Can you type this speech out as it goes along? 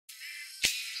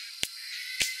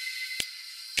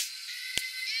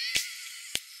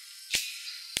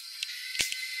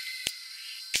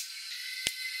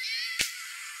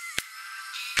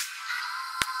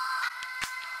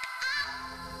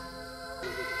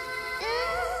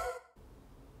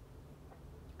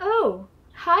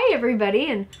Hi everybody,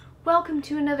 and welcome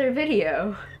to another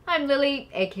video. I'm Lily,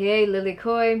 aka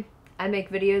lilykoi. I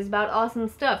make videos about awesome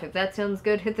stuff. If that sounds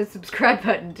good, hit the subscribe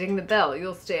button, ding the bell.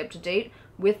 You'll stay up to date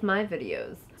with my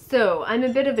videos. So, I'm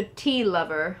a bit of a tea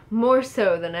lover, more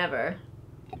so than ever.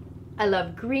 I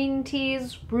love green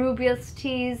teas, rooibos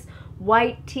teas,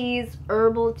 white teas,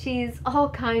 herbal teas, all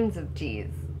kinds of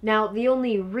teas. Now, the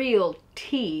only real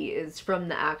tea is from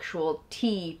the actual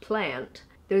tea plant.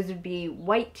 Those would be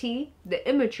white tea, the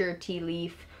immature tea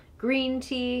leaf, green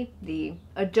tea, the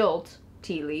adult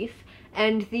tea leaf,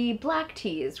 and the black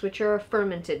teas, which are a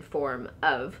fermented form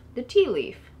of the tea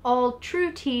leaf. All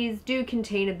true teas do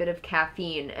contain a bit of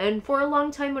caffeine, and for a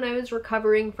long time when I was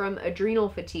recovering from adrenal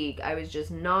fatigue, I was just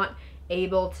not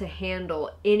able to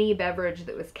handle any beverage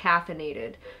that was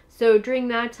caffeinated. So during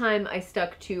that time, I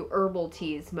stuck to herbal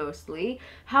teas mostly.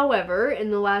 However, in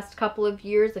the last couple of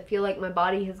years, I feel like my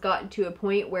body has gotten to a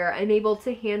point where I'm able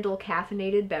to handle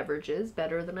caffeinated beverages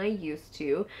better than I used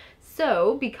to.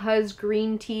 So, because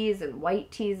green teas and white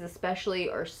teas especially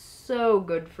are so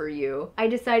good for you, I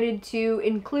decided to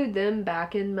include them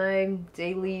back in my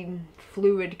daily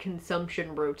fluid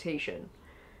consumption rotation.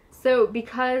 So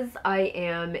because I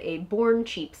am a born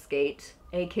cheapskate,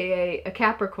 aka a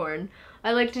Capricorn,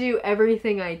 I like to do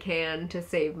everything I can to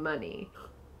save money.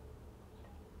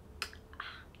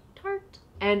 Tart.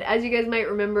 And as you guys might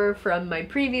remember from my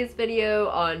previous video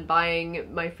on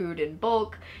buying my food in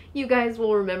bulk, you guys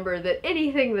will remember that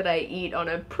anything that I eat on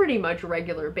a pretty much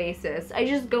regular basis, I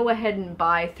just go ahead and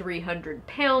buy 300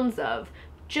 pounds of,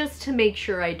 just to make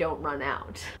sure I don't run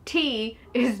out. Tea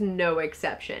is no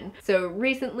exception. So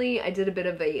recently I did a bit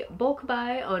of a bulk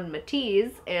buy on my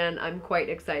teas, and I'm quite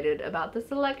excited about the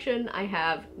selection I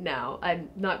have now.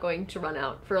 I'm not going to run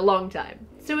out for a long time.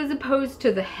 So as opposed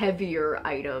to the heavier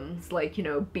items like, you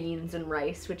know, beans and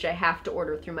rice, which I have to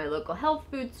order through my local health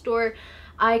food store,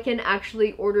 I can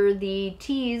actually order the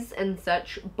teas and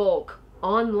such bulk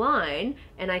online,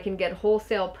 and I can get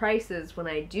wholesale prices when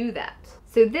I do that.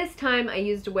 So this time I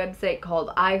used a website called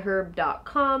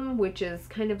iHerb.com, which is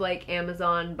kind of like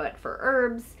Amazon but for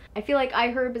herbs. I feel like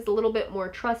iHerb is a little bit more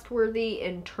trustworthy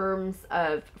in terms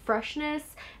of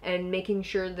freshness and making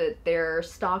sure that their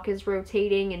stock is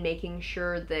rotating and making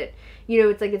sure that, you know,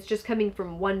 it's like it's just coming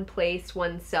from one place,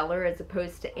 one seller, as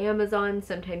opposed to Amazon.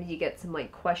 Sometimes you get some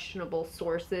like questionable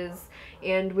sources.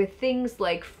 And with things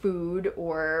like food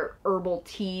or herbal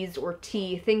teas or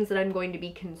tea, things that I'm going to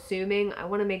be consuming, I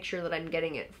want to make sure that I'm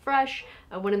getting it fresh.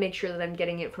 I want to make sure that I'm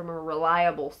getting it from a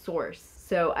reliable source.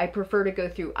 So I prefer to go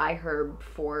through iHerb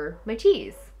for my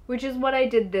teas, which is what I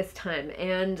did this time,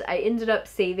 and I ended up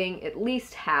saving at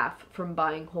least half from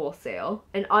buying wholesale.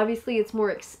 And obviously it's more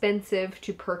expensive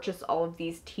to purchase all of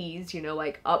these teas, you know,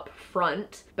 like up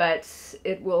front, but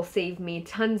it will save me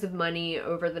tons of money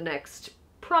over the next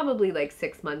probably like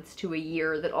 6 months to a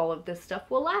year that all of this stuff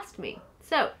will last me.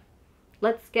 So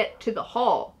let's get to the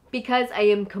haul. Because I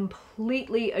am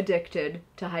completely addicted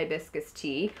to hibiscus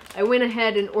tea, I went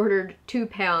ahead and ordered 2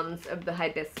 pounds of the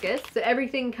hibiscus. So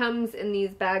everything comes in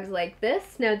these bags like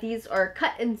this. Now these are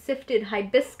cut and sifted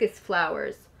hibiscus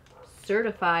flowers,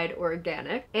 certified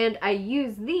organic, and I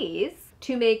use these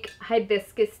to make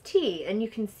hibiscus tea, and you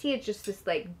can see it's just this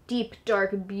like deep,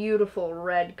 dark, beautiful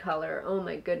red color. Oh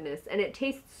my goodness, and it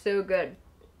tastes so good.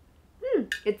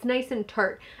 It's nice and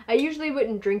tart. I usually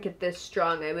wouldn't drink it this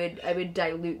strong. I would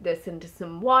dilute this into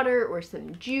some water or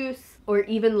some juice, or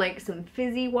even like some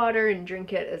fizzy water and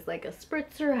drink it as like a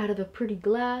spritzer out of a pretty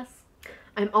glass.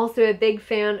 I'm also a big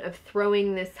fan of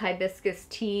throwing this hibiscus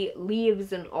tea,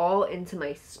 leaves and all, into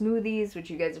my smoothies, which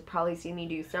you guys have probably seen me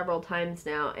do several times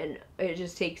now, and it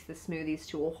just takes the smoothies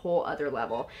to a whole other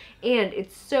level. And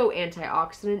it's so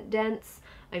antioxidant dense.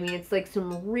 I mean, it's like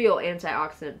some real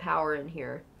antioxidant power in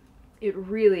here. It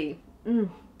really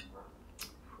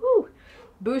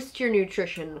boosts your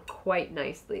nutrition quite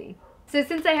nicely. So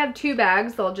since I have 2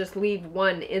 bags, I'll just leave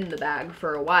one in the bag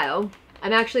for a while.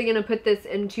 I'm actually going to put this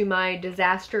into my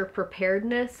disaster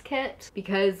preparedness kit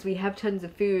because we have tons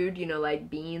of food, you know,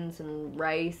 like beans and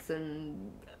rice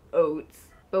and oats.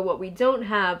 But what we don't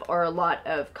have are a lot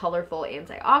of colorful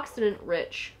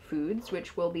antioxidant-rich foods,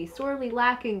 which will be sorely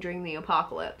lacking during the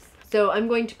apocalypse. So I'm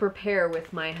going to prepare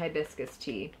with my hibiscus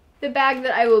tea. The bag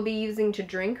that I will be using to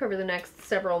drink over the next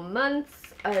several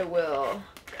months, I will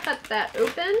cut that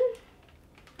open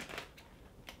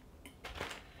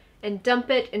and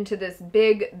dump it into this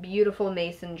big, beautiful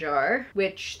mason jar,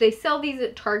 which they sell these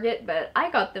at Target, but I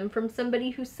got them from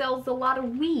somebody who sells a lot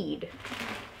of weed.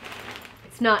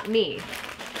 It's not me.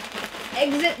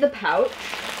 Exit the pouch.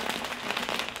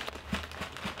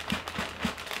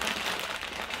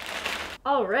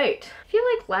 All right. I feel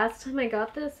like last time I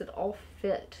got this, it all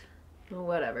fit. Well,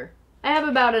 whatever. I have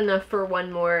about enough for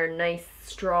one more nice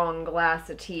strong glass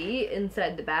of tea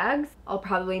inside the bags. I'll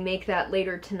probably make that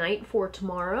later tonight for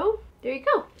tomorrow. There you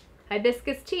go.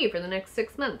 Hibiscus tea for the next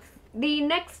 6 months. The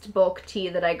next bulk tea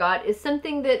that I got is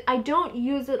something that I don't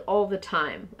use it all the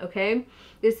time, okay?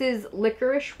 This is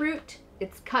licorice root.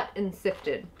 It's cut and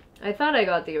sifted. I thought I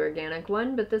got the organic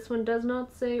one, but this one does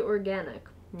not say organic.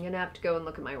 I'm gonna have to go and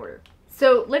look at my order.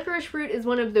 So licorice root is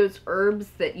one of those herbs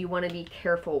that you want to be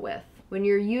careful with. When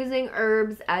you're using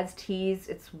herbs as teas,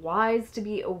 it's wise to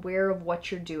be aware of what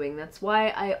you're doing. That's why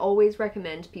I always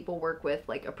recommend people work with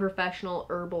like a professional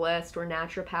herbalist or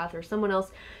naturopath or someone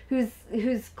else who's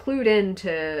clued in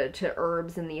to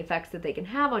herbs and the effects that they can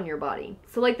have on your body.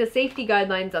 So like the safety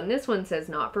guidelines on this one says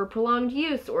not for prolonged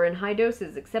use or in high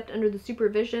doses except under the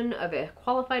supervision of a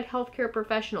qualified healthcare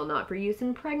professional, not for use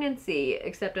in pregnancy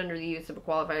except under the use of a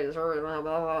qualified blah, blah,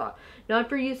 blah. Not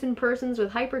for use in persons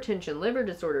with hypertension, liver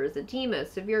disorders, edema,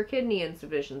 severe kidney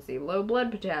insufficiency, low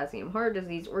blood potassium, heart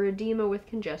disease, or edema with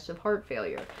congestive heart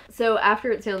failure. So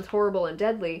after it sounds horrible and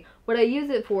deadly, what I use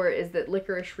it for is that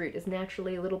licorice root is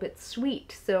naturally a little bit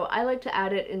sweet. So I like to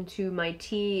add it into my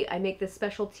tea. I make this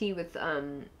special tea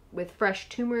with fresh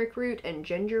turmeric root and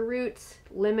ginger root,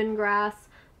 lemongrass,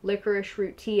 licorice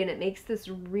root tea, and it makes this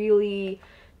really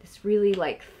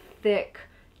like thick,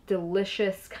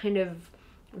 delicious, kind of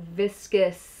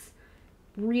viscous,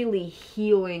 really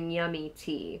healing, yummy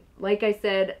tea. Like I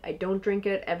said, I don't drink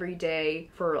it every day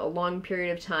for a long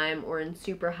period of time or in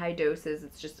super high doses.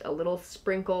 It's just a little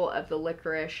sprinkle of the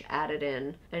licorice added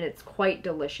in, and it's quite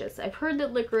delicious. I've heard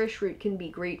that licorice root can be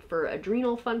great for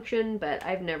adrenal function, but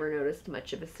I've never noticed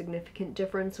much of a significant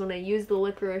difference when I use the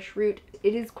licorice root.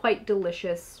 It is quite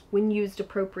delicious when used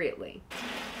appropriately.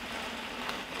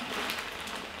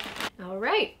 All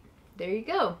right, there you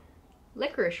go.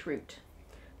 Licorice root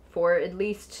for at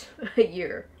least a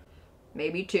year,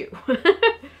 maybe 2.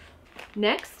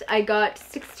 Next, I got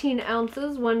 16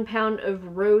 ounces, 1 pound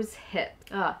of rose hip.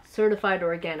 Certified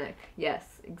organic.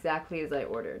 Yes, exactly as I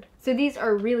ordered. So these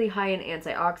are really high in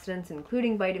antioxidants,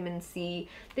 including vitamin C.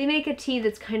 They make a tea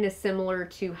that's kind of similar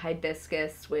to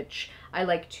hibiscus, which I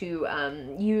like to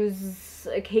use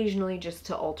occasionally just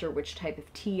to alter which type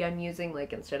of tea I'm using,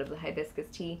 like instead of the hibiscus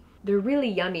tea. They're really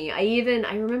yummy.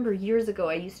 I remember years ago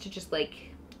I used to just like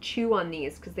chew on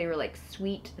these because they were like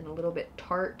sweet and a little bit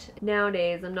tart.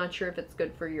 Nowadays, I'm not sure if it's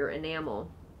good for your enamel,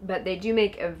 but they do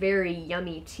make a very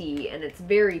yummy tea and it's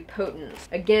very potent.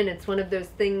 Again, it's one of those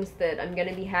things that I'm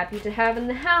gonna be happy to have in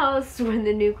the house when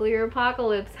the nuclear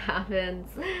apocalypse happens.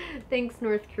 Thanks,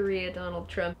 North Korea, Donald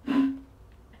Trump.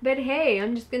 But hey,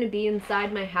 I'm just gonna be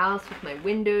inside my house with my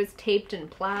windows taped in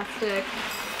plastic,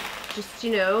 just,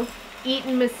 you know,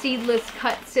 eating my seedless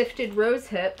cut sifted rose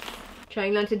hips,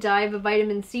 trying not to die of a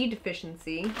vitamin C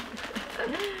deficiency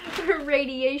or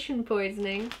radiation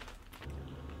poisoning.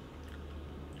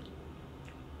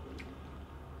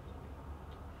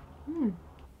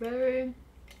 Very,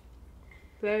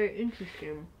 very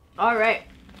interesting. All right,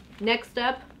 next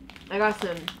up, I got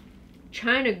some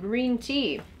China green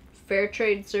tea, fair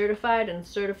trade certified and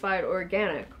certified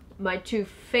organic. My 2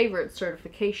 favorite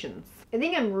certifications. I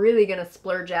think I'm really gonna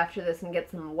splurge after this and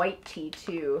get some white tea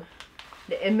too.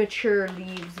 The immature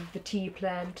leaves of the tea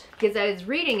plant. Because I was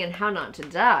reading in How Not to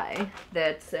Die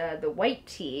that the white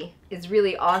tea is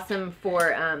really awesome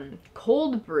for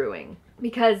cold brewing.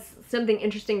 Because something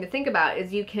interesting to think about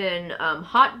is you can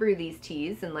hot brew these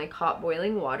teas in like hot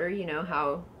boiling water, you know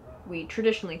how we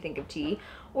traditionally think of tea,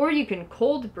 or you can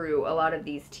cold brew a lot of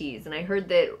these teas. And I heard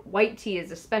that white tea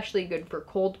is especially good for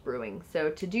cold brewing. So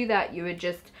to do that, you would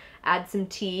just add some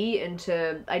tea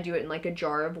into, I do it in like a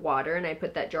jar of water, and I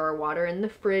put that jar of water in the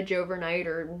fridge overnight,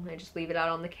 or I just leave it out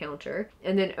on the counter.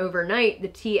 And then overnight, the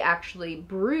tea actually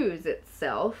brews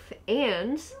itself,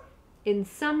 and in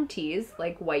some teas,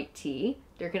 like white tea,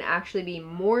 there can actually be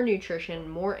more nutrition,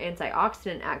 more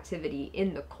antioxidant activity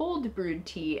in the cold brewed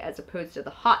tea as opposed to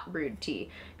the hot brewed tea,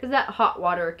 because that hot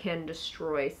water can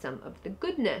destroy some of the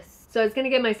goodness. So I was going to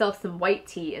get myself some white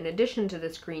tea in addition to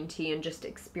this green tea and just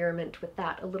experiment with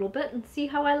that a little bit and see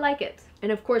how I like it.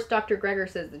 And of course, Dr. Greger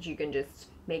says that you can just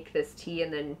make this tea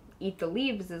and then eat the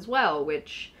leaves as well,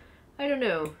 which, I don't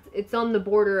know, it's on the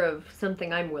border of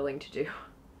something I'm willing to do.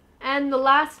 And the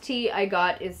last tea I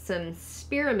got is some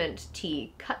spearmint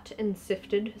tea, cut and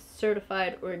sifted,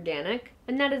 certified organic.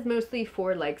 And that is mostly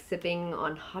for like sipping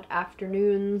on hot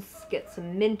afternoons, get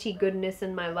some minty goodness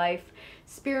in my life.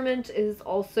 Spearmint is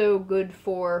also good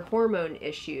for hormone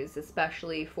issues,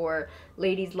 especially for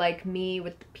ladies like me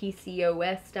with the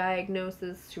PCOS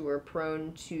diagnosis who are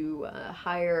prone to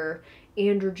higher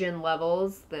androgen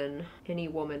levels than any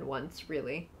woman wants,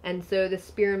 really. And so the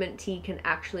spearmint tea can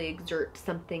actually exert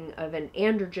something of an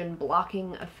androgen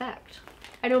blocking effect.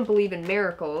 I don't believe in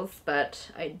miracles,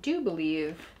 but I do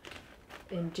believe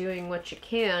in doing what you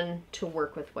can to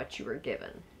work with what you were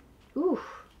given. Ooh,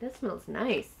 that smells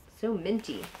nice. So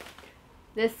minty.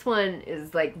 This one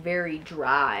is like very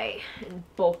dry and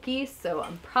bulky, so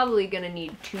I'm probably gonna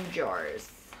need 2 jars.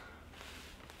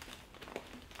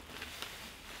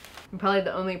 I'm probably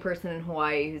the only person in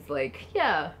Hawaii who's like,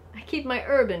 yeah, I keep my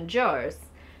herb in jars.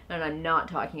 And I'm not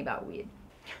talking about weed.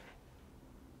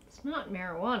 It's not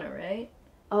marijuana, right?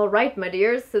 Alright, my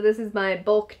dears, so this is my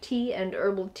bulk tea and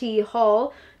herbal tea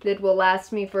haul that will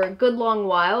last me for a good long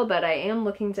while, but I am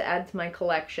looking to add to my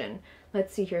collection.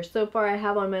 Let's see here. So far I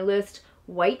have on my list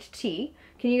white tea.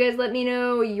 Can you guys let me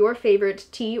know your favorite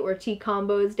tea or tea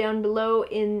combos down below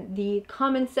in the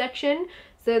comments section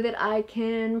so that I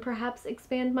can perhaps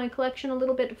expand my collection a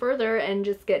little bit further and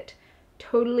just get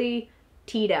totally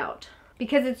tea'd out.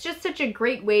 Because it's just such a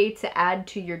great way to add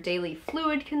to your daily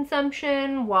fluid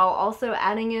consumption while also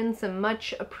adding in some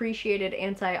much appreciated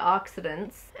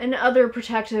antioxidants and other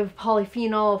protective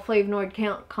polyphenol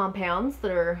flavonoid compounds that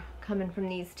are coming from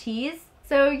these teas.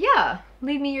 So yeah,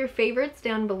 leave me your favorites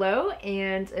down below,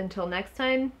 and until next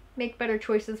time, make better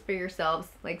choices for yourselves,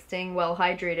 like staying well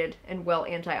hydrated and well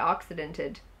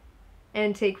antioxidanted.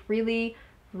 And take really,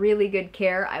 really good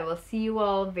care. I will see you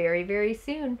all very, very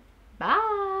soon.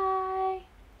 Bye!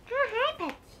 Oh, hi,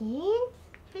 Pumpkin.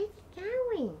 How's it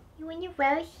going? You want your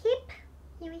rose hip?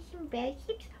 You want some rose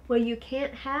hips? Well, you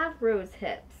can't have rose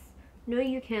hips. No,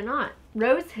 you cannot.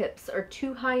 Rose hips are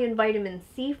too high in vitamin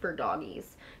C for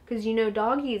doggies. Because you know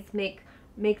doggies make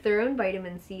their own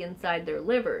vitamin C inside their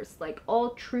livers, like all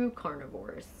true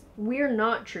carnivores. We're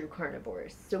not true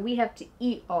carnivores, so we have to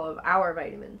eat all of our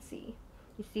vitamin C.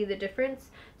 You see the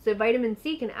difference? So vitamin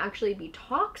C can actually be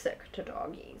toxic to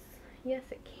doggies. Yes,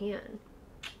 it can.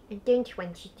 I don't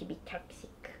want you to be toxic.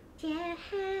 I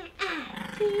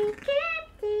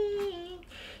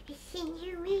sing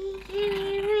you